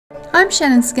I'm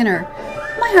Shannon Skinner.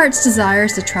 My heart's desire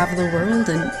is to travel the world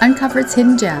and uncover its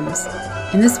hidden gems.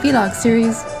 In this vlog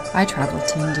series, I traveled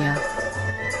to India.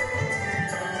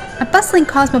 A bustling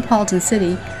cosmopolitan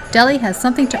city, Delhi has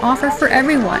something to offer for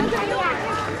everyone.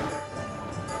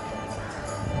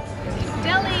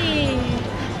 Delhi!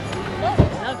 Oh,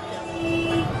 love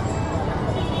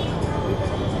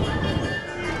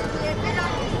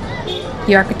Delhi.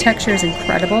 The architecture is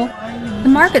incredible. The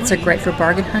markets are great for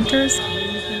bargain hunters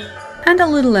and a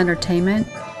little entertainment.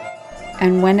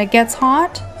 And when it gets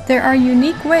hot, there are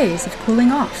unique ways of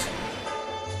cooling off.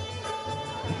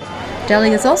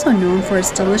 Delhi is also known for its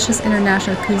delicious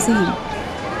international cuisine.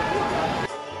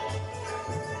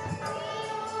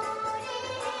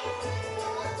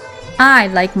 I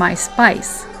like my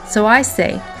spice, so I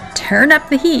say, turn up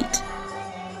the heat.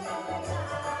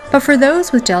 But for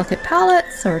those with delicate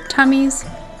palates or tummies,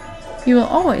 you will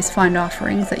always find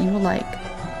offerings that you will like.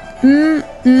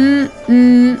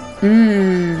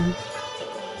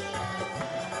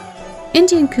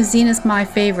 Indian cuisine is my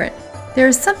favorite. There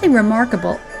is something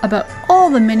remarkable about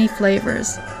all the many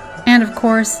flavors. And of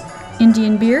course,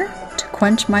 Indian beer to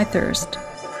quench my thirst.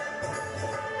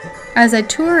 As I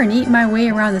tour and eat my way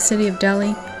around the city of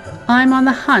Delhi, I'm on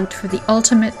the hunt for the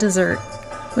ultimate dessert,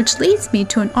 which leads me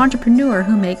to an entrepreneur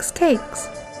who makes cakes.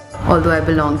 Although I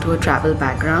belong to a travel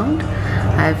background,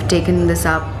 I've taken this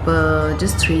up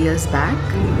just 3 years back,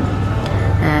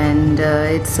 and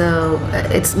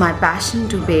it's my passion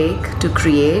to bake, to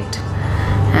create,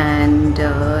 and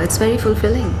it's very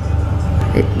fulfilling.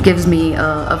 It gives me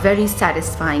a very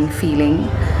satisfying feeling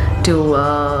to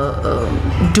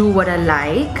do what I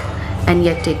like and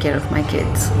yet take care of my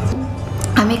kids.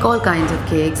 I make all kinds of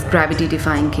cakes,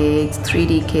 gravity-defying cakes,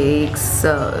 3D cakes,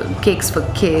 cakes for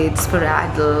kids, for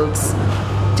adults,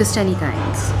 just any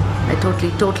kinds. I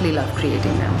totally love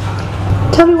creating them.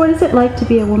 Tell me, what is it like to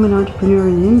be a woman entrepreneur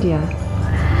in India?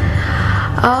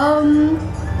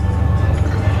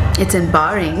 It's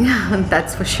empowering,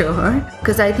 that's for sure.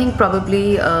 Because I think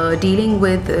probably dealing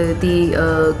with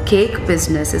the cake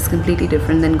business is completely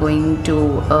different than going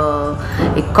to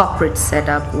a corporate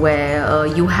setup where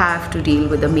you have to deal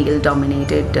with a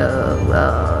male-dominated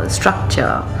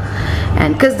structure.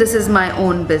 And because this is my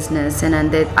own business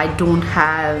and that I don't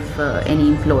have any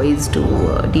employees to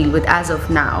deal with as of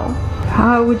now.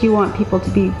 How would you want people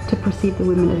to perceive the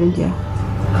women of India?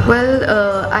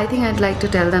 Well, I think I'd like to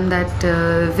tell them that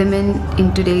women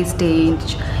in today's day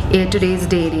and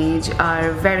age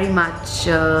are very much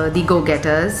the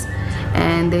go-getters,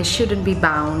 and they shouldn't be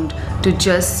bound to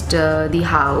just the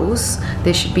house.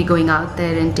 They should be going out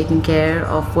there and taking care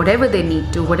of whatever they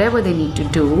need to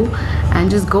do,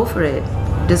 and just go for it.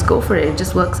 Just go for it. It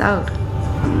just works out.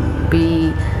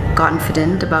 Be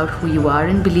confident about who you are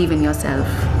and believe in yourself.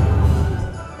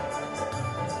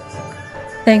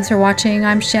 Thanks for watching.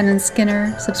 I'm Shannon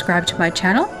Skinner. Subscribe to my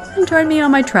channel and join me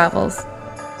on my travels.